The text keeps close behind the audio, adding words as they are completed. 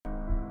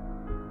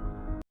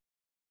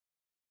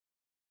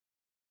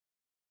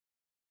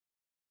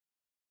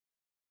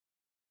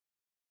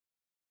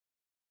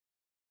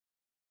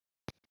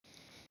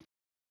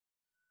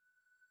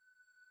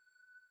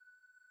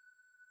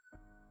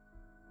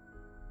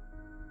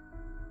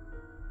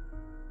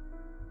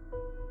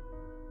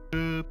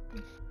Boop.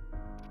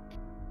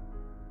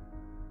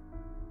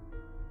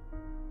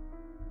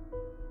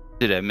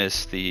 Did I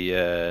miss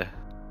the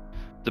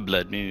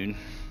blood moon?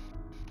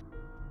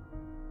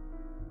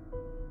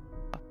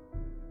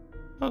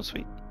 Oh,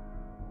 sweet.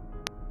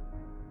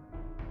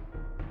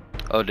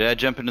 Oh, did I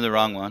jump into the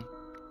wrong one?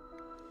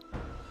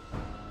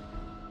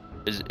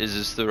 Is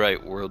this the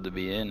right world to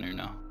be in or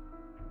no?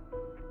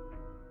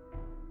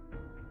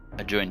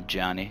 I joined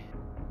Johnny.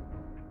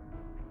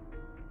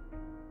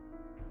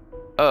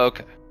 Oh,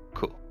 okay.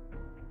 Cool.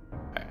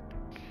 Alright.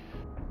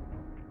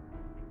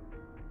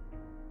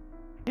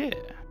 Yeah.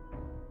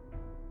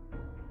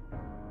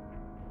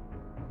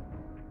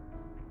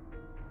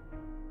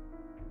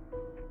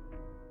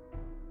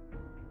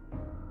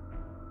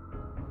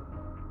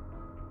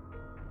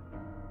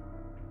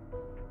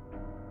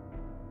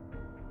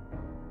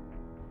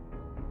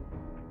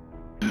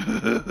 I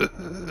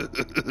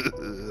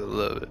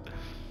love it.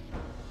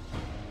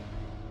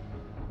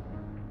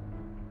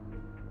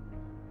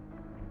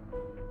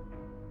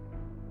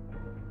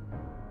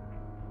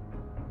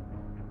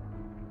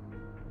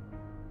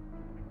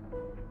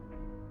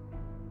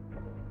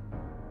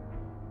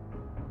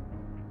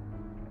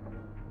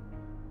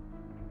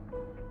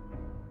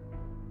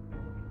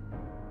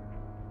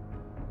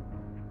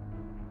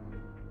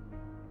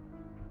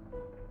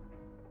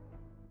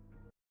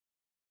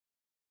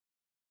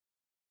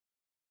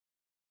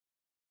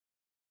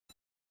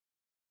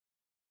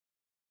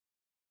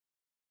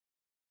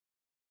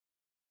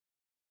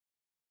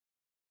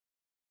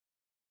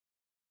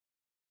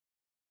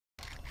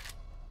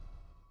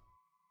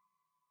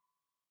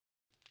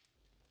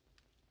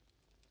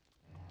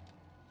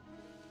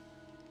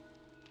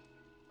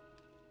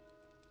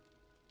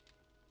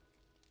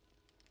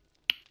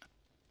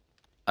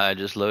 I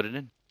just loaded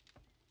in.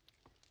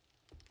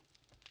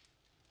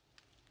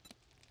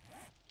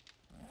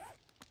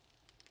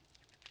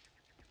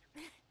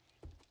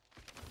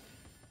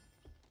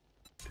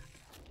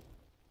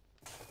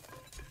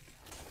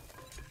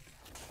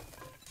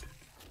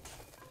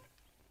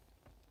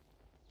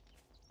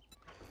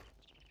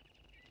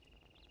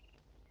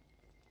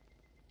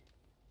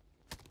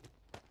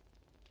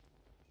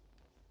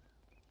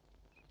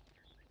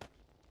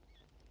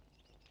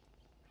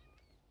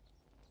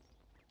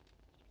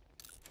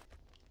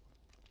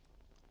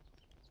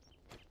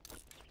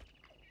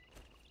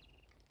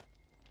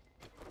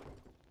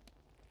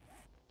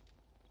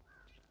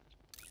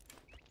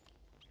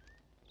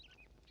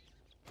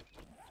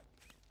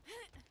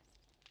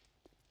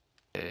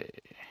 Okay.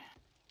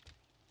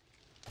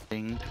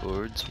 Heading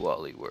towards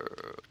Wally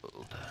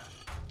World.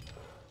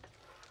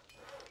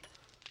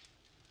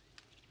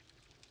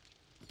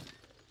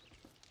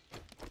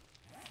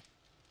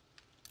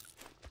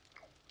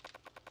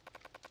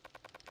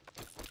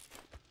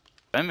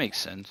 That makes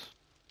sense.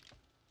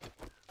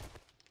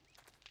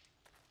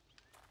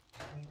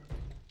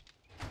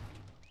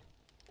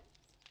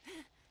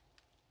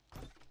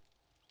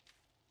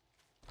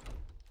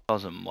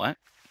 Calls him what?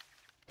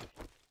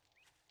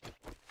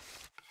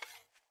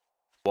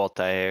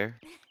 Waltair.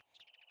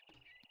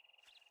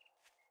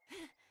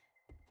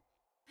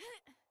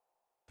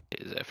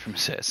 Is that from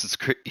Assassin's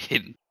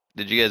Creed?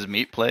 Did you guys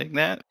meet playing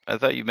that? I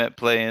thought you meant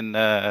playing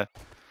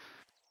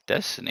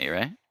Destiny,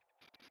 right?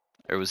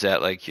 Or was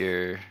that like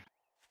your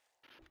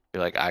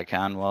like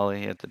icon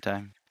Wally at the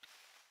time?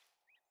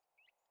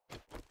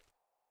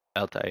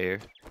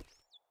 Altair.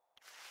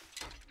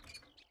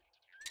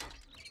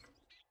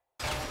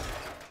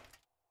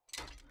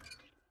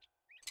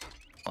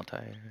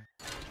 Altair.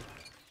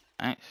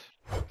 Nice.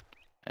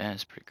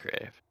 That's pretty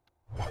creative.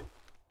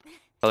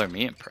 Color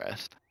me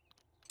impressed.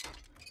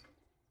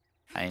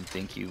 I didn't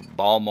think you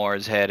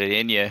Balmores had it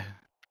in you.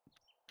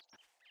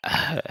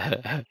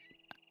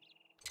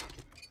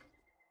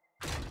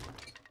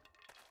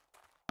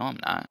 No, I'm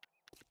not.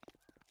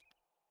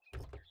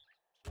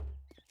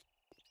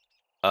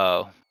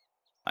 Oh,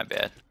 my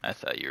bad. I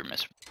thought you were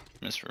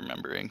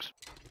misrememberings.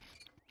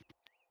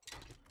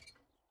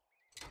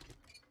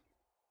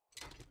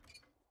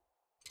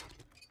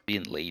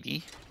 Being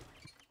lady?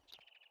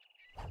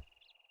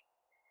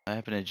 What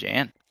happened to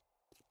Jan?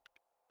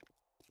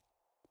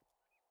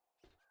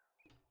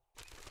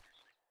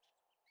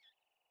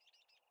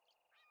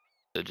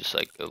 So just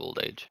like old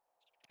age.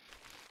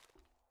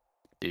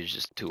 He was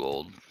just too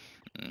old.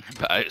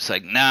 But I was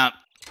like, nah,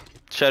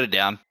 shut it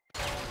down.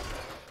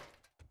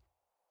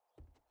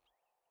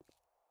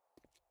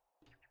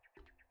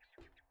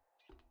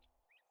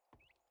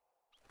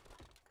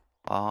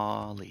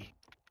 Ollie.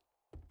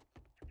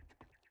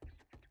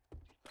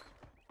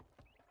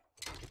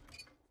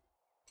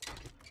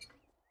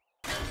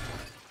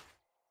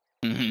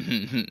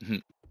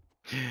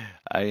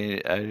 I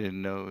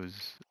didn't know it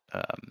was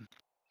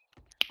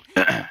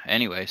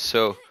anyway,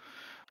 so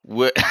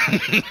what oh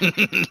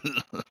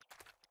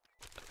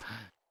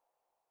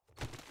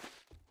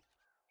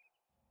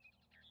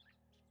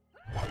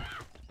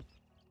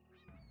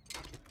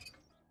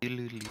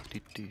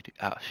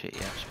shit,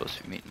 yeah, I'm supposed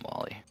to be meeting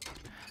Wally.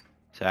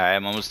 Sorry,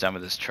 I'm almost done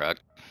with this truck.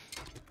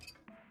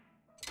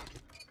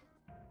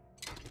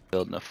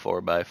 Building a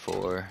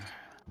 4x4.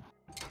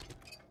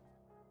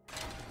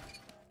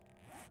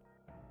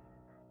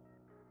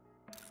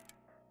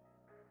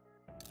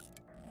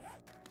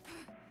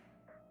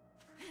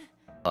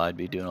 Well, I'd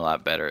be doing a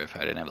lot better if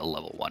I didn't have a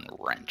level 1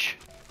 wrench.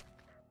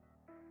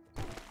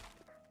 That's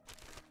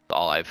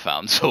all I've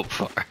found so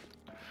far.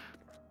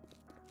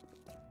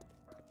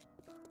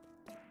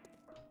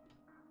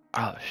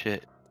 Oh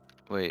shit.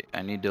 Wait,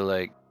 I need to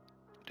like,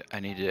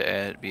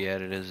 be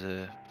added as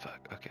a,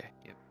 fuck, okay,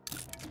 yep.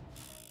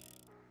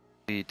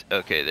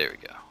 Okay, there we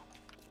go.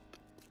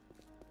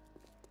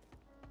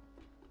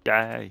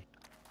 Die.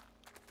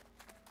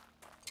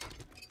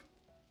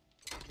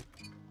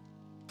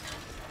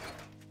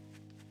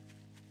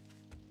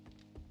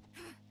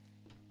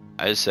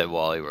 I just said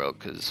Wally World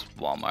because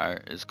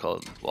Walmart is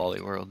called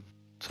Wally World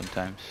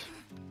sometimes.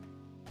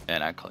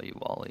 And I call you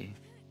Wally.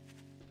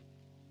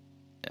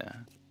 Yeah.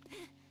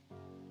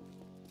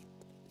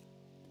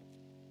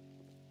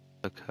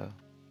 Okay.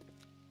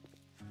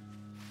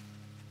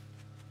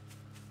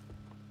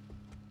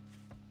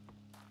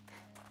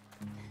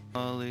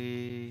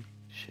 Wally.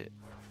 Shit.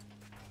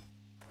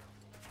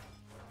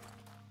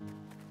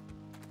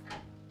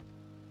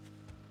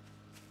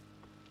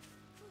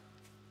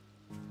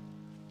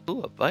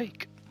 Ooh, a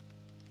bike.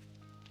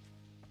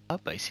 A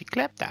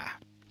bicicleta.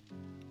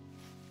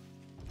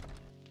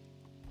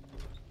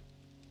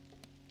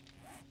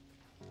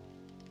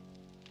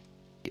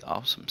 The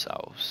awesome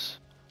sauce.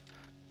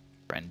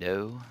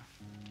 Brendo.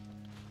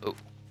 Oh.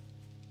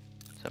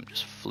 Something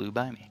just flew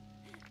by me.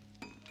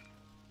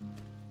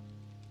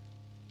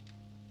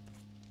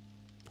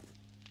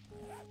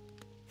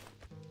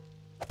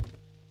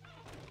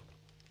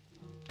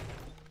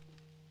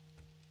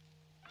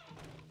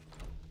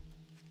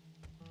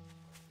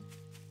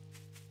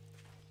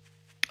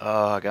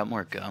 Oh, I got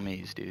more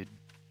gummies, dude.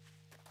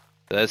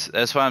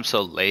 That's why I'm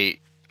so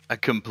late. I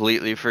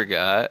completely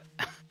forgot.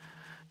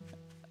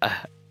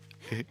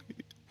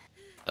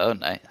 Oh,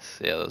 nice.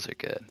 Yeah, those are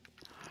good.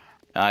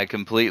 I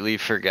completely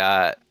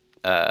forgot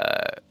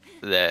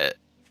that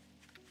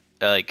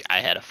like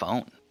I had a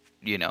phone,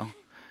 you know,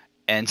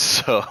 and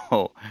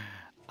so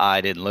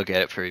I didn't look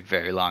at it for a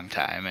very long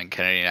time. And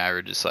Kennedy and I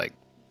were just like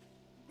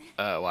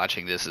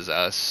watching This Is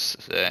Us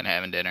and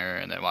having dinner,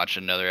 and then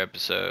watching another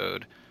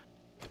episode.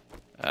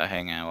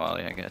 Hang on,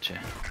 Wally, I got you.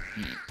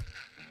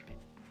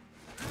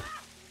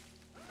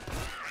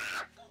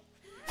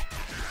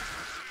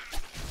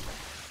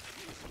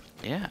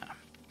 Yeah.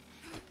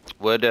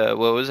 What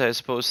was I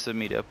supposed to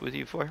meet up with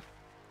you for?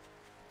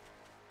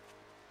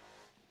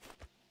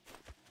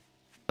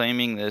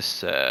 Claiming this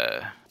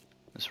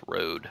this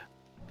road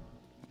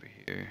over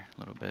here a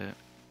little bit.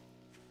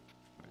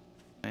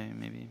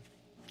 Maybe.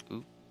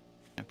 Ooh,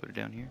 can I put it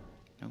down here?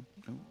 Nope,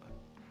 nope.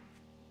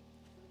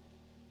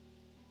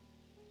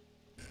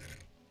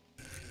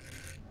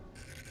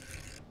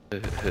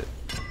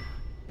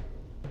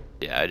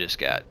 Yeah, I just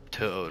got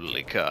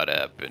totally caught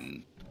up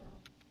and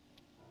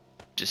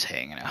just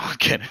hanging out with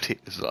Kennedy.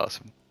 This is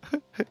awesome.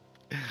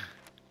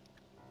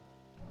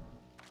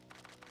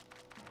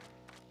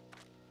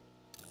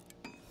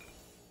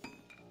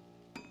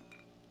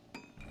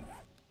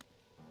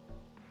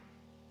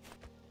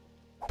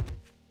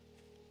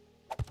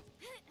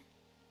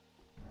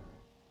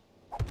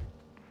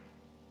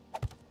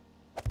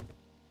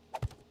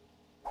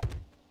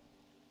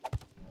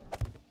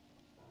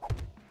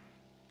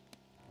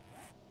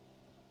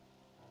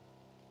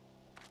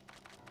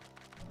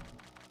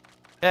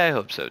 Yeah, I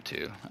hope so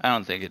too. I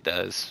don't think it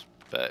does,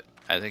 but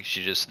I think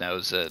she just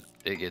knows that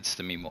it gets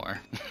to me more.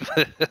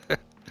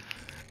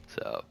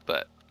 So,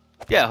 but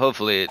yeah,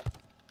 hopefully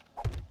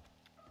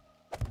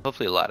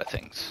a lot of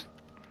things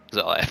is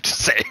all I have to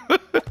say.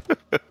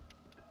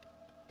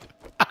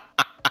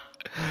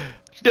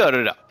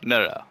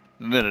 No.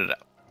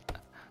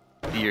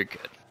 You're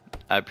good.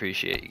 I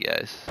appreciate you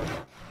guys.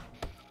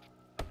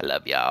 I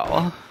love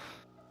y'all.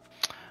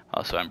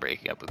 Also, I'm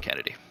breaking up with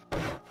Kennedy.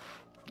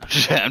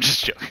 I'm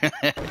just joking.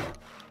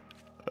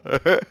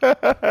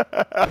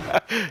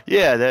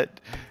 Yeah,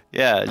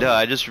 no,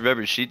 I just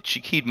remember she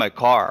keyed my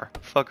car.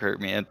 Fuck her,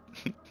 man.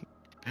 I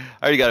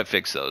already got it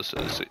fixed though, so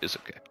it's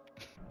okay.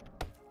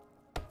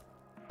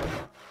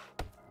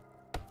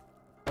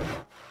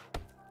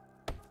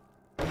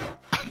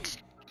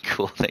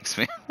 Cool, thanks,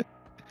 man.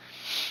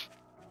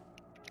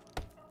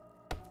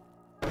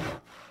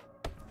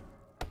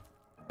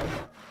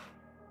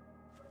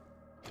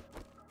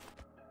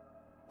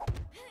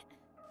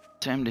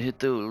 Time to hit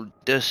the old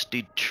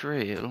dusty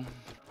trail.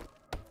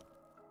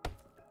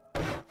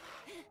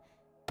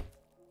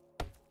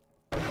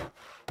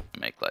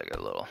 Make like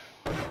a little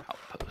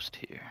outpost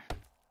here.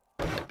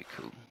 That'd be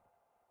cool.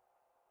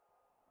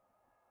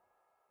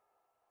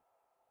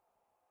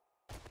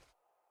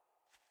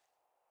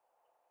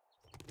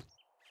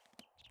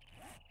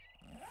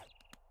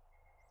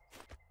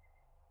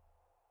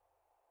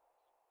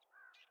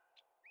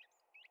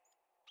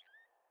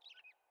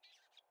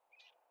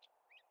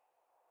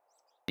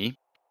 Me?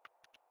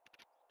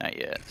 Not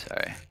yet,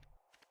 sorry.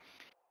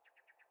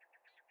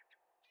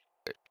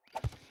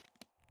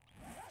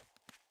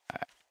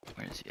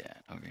 is he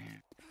at? Over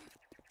here.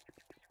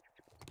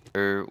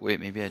 Or wait,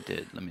 maybe I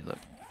did. Let me look.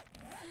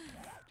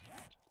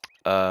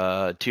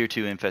 Tier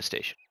 2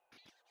 infestation.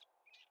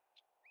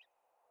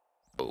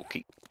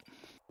 Okay.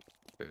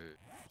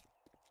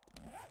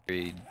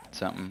 Read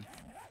something.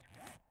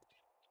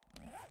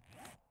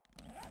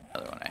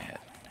 Another one I had.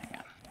 Hang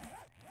on.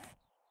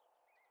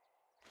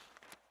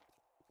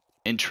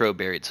 Intro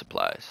buried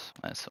supplies.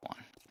 That's the one.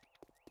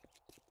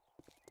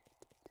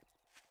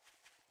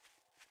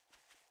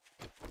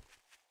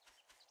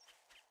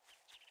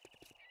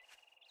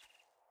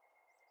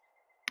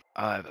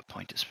 I have a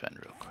point to spend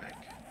real quick.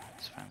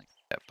 Let's finally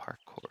get that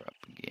parkour up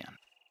again.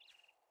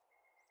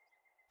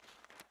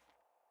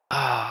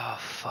 Ah, oh,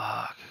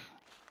 fuck.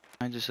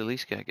 I just at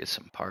least gotta get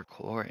some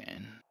parkour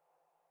in.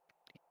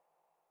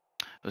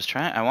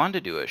 I wanted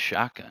to do a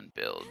shotgun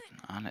build,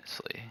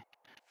 honestly.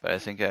 But I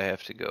think I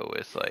have to go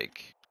with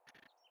like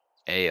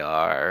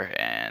AR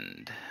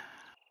and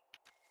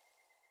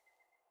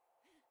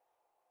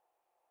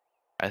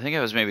I think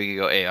I was maybe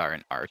gonna go AR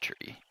and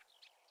archery.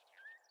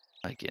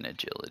 Like in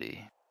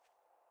agility.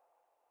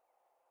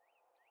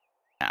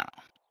 I don't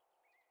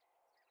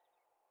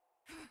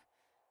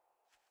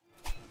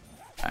know.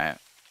 Alright.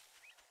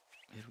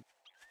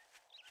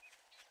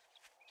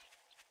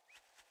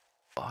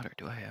 Water.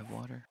 Do I have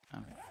water? No.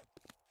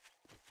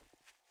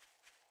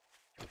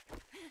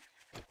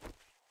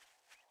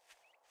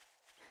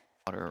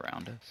 Water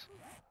around us.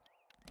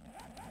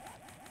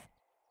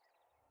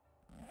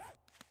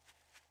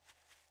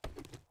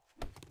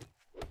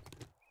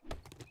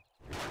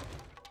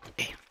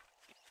 Damn.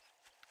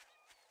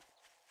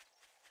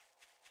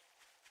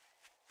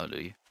 Oh, do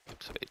you?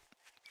 Sweet.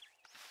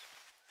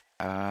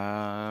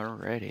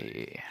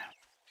 Alrighty.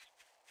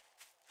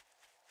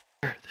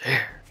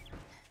 There.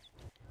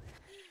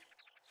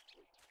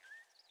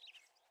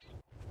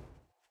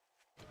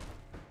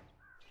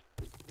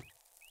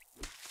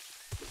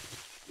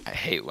 I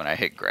hate when I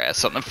hit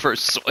grass on the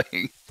first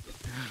swing.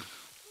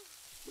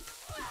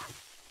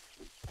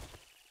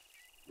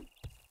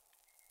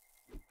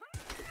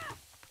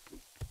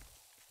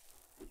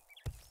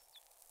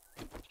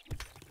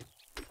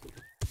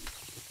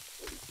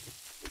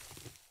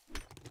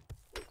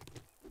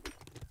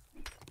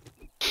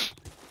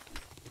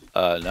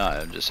 No,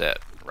 I'm just at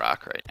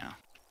rock right now.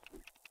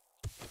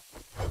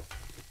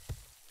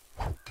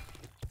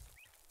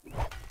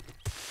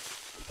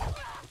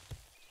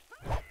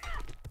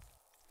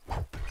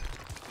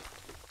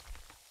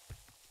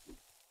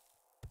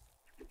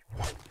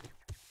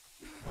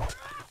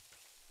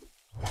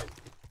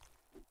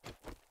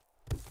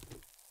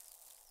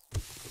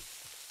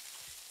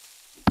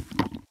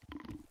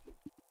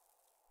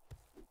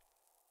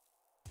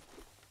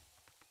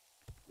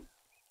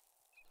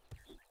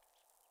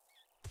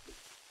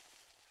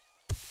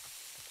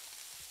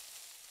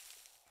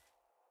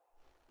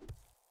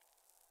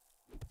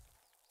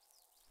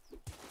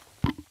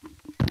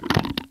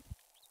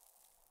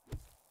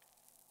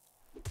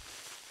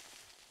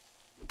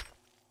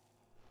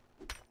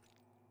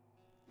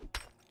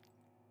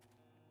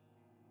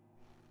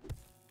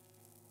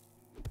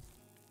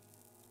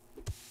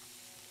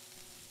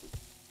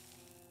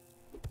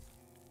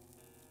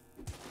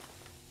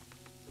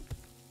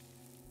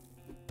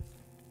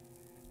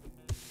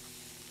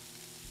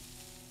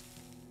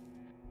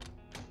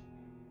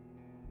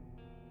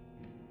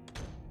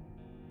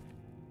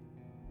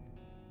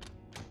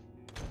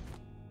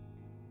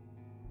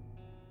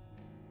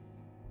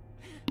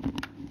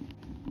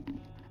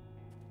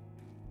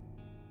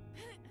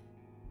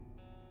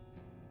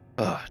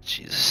 Oh,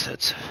 Jesus,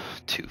 that's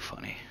too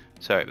funny.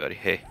 Sorry, buddy.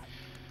 Hey.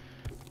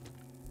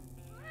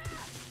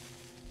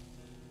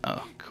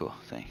 Oh, cool.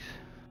 Thanks.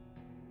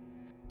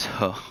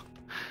 So,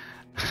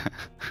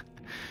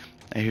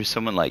 I hear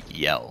someone like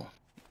yell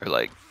or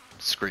like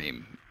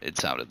scream. It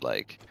sounded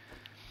like,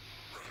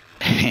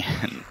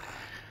 and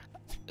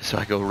so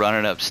I go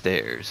running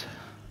upstairs.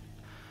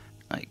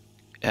 Like,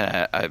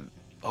 and I'm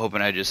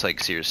hoping I just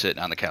like see her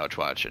sitting on the couch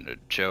watching a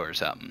show or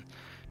something.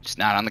 She's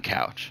not on the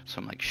couch, so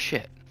I'm like,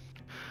 shit.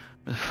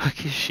 Where the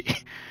fuck is she?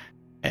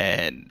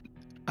 And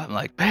I'm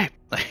like, babe,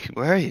 like,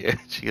 where are you?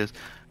 She goes,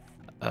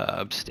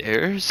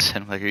 upstairs.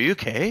 And I'm like, are you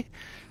okay?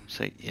 She's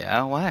like,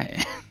 yeah,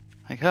 why?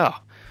 Like, oh,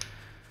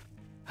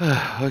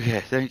 okay,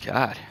 thank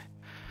God.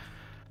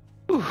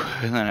 Whew.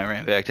 And then I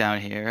ran back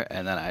down here,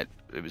 and then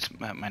it was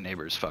my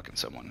neighbor's fucking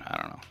someone. I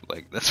don't know.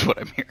 Like, that's what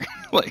I'm hearing.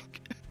 Like,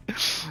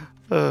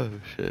 oh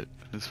shit,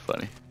 it's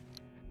funny.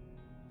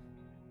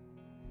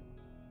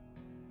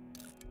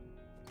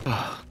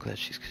 Oh, glad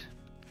she's.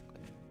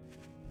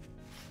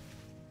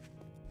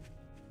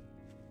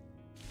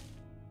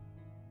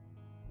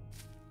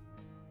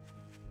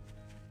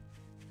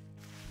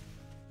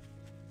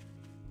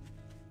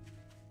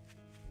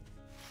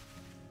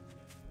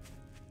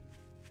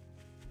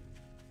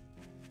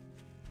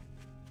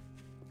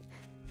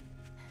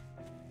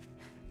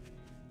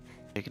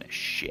 Taking a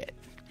shit.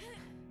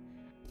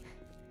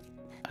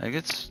 I think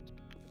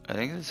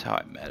that's how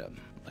I met him.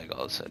 Like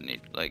all of a sudden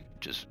he like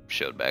just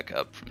showed back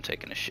up from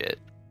taking a shit.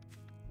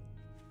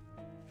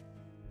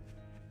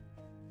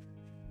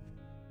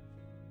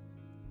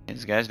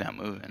 This guy's not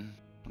moving,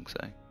 looks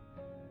like.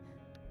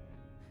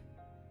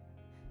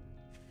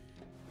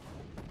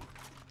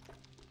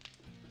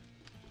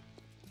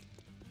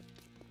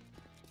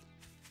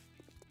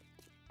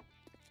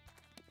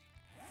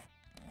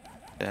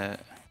 That.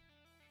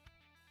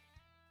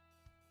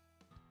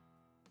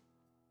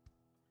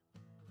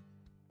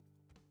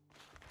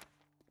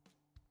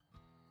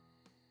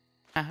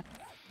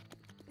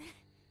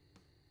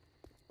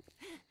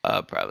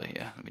 Probably,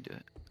 yeah. Let me do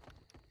it.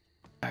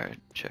 Alright,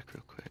 check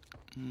real quick.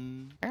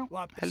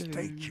 What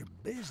state's your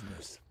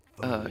business?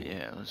 Oh,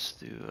 yeah, let's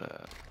do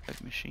a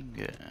machine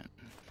gun.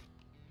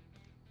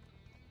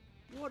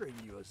 What are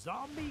you, a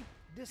zombie?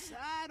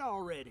 Decide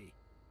already.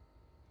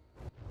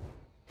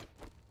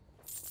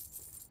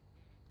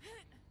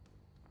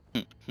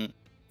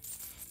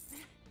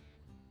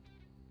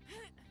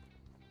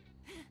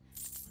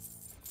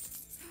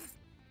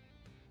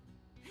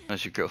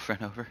 Was your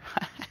girlfriend over?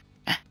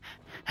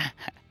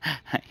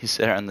 You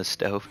set her on the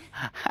stove.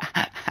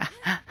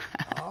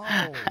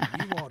 Oh,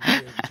 you want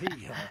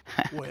guarantee,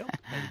 huh? Well,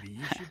 maybe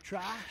you should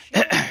try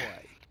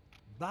Shotway.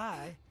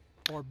 Buy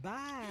or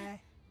buy.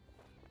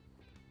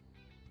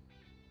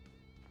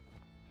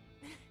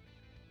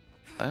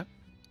 What?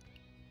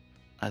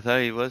 I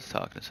thought he was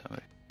talking to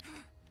somebody.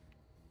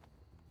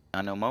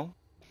 Not no more?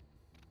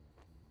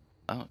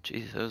 Oh,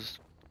 jeez, that was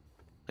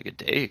like a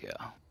day ago.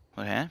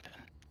 What happened?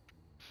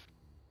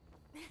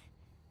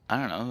 I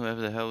don't know,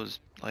 whoever the hell was,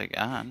 like,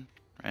 on,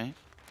 right?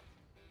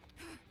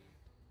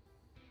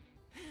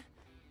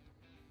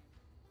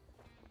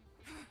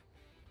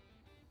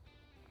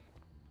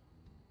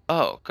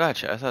 Oh,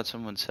 gotcha, I thought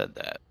someone said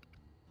that.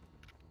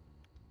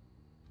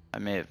 I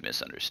may have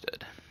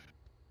misunderstood.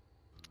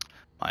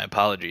 My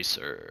apologies,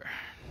 sir.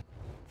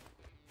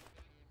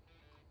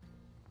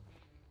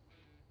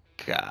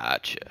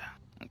 Gotcha.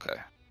 Okay.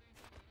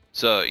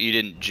 So you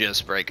didn't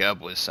just break up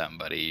with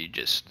somebody, you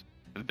just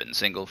have been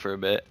single for a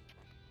bit?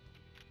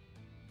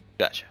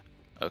 Gotcha.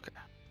 Okay.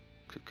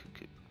 Cool.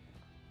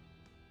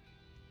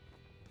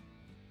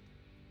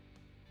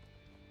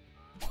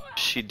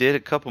 She did a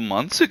couple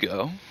months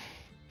ago.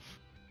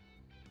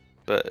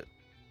 But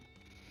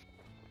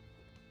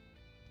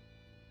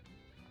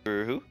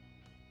for who?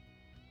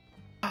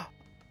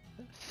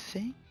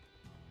 Thing?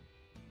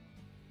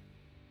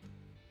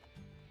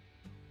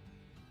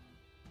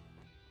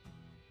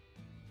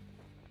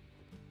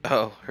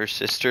 Oh, her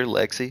sister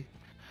Lexi?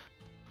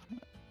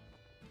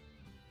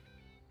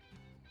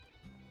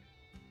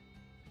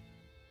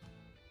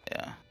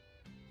 Yeah.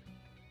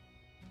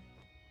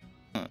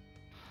 Huh.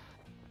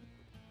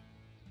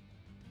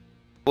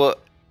 Well,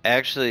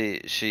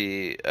 actually,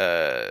 she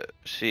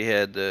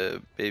had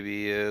the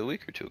baby a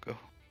week or two ago.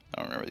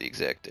 I don't remember the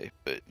exact date,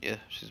 but yeah,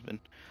 she's been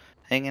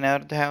hanging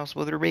out at the house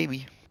with her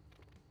baby.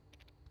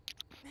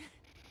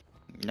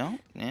 No?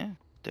 Yeah,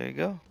 there you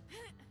go.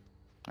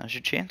 Now's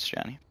your chance,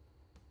 Johnny.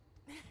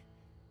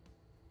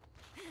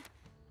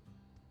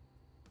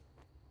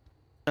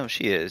 No,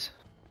 she is.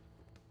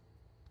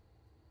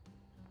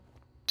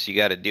 So you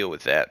gotta deal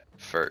with that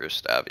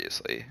first,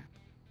 obviously.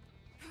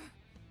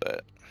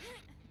 But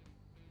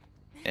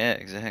yeah,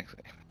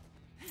 exactly.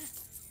 You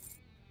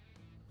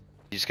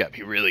just gotta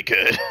be really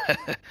good.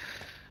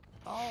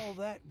 All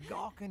that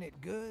gawking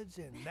at goods,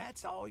 and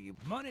that's all you...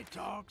 Money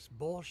talks,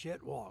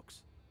 bullshit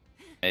walks.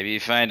 Maybe you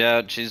find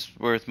out she's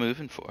worth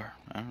moving for.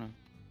 I don't know.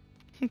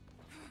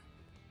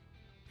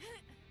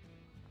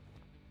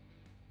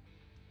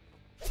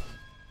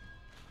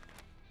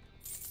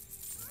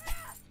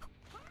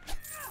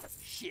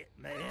 Shit,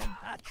 man.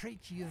 I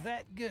treat you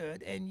that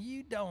good, and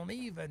you don't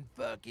even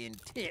fucking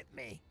tip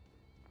me.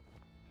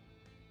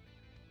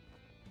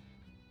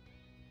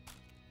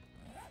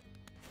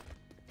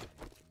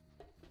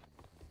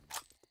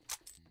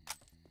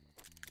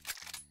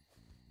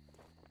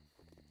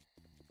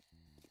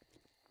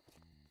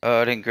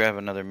 Oh, I didn't grab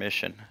another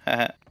mission.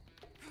 The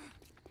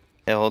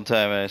whole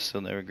time I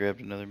still never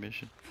grabbed another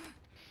mission.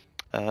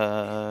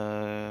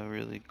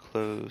 Really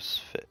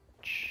close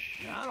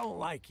fetch. I don't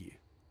like you.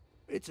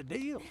 It's a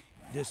deal.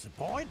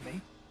 Disappoint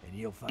me, and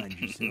you'll find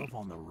yourself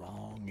on the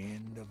wrong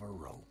end of a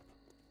rope.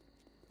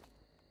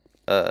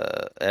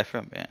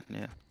 Afro Man,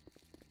 yeah.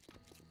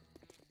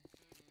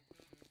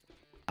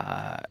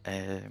 I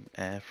am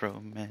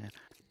Afro Man,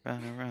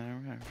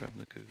 running from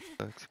the Ku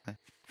Klux Klan.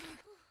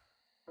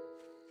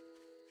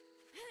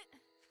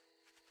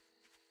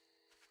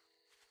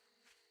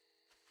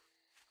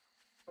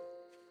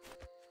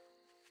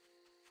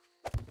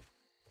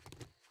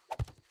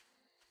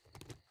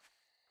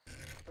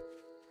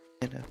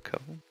 In a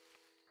comb.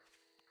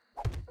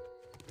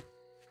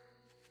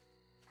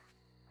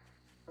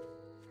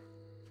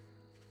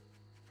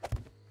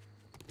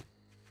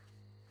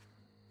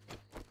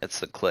 That's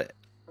the clit.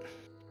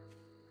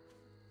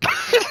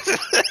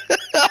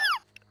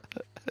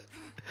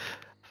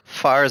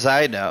 Far as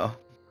I know.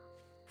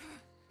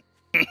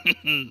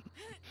 If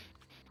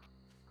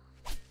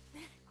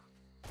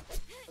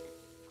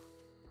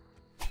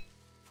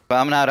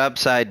I'm not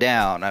upside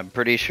down, I'm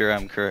pretty sure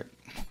I'm correct.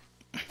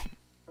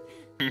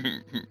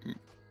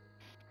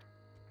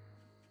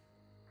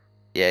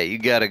 Yeah, you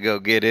gotta go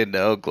get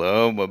into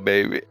Oklahoma,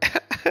 baby.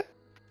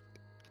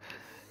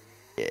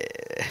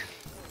 Yeah.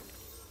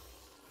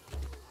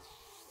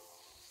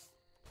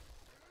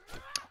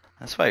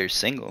 That's why you're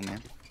single,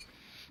 man.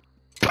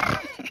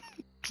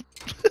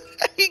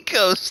 He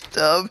goes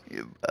dumb.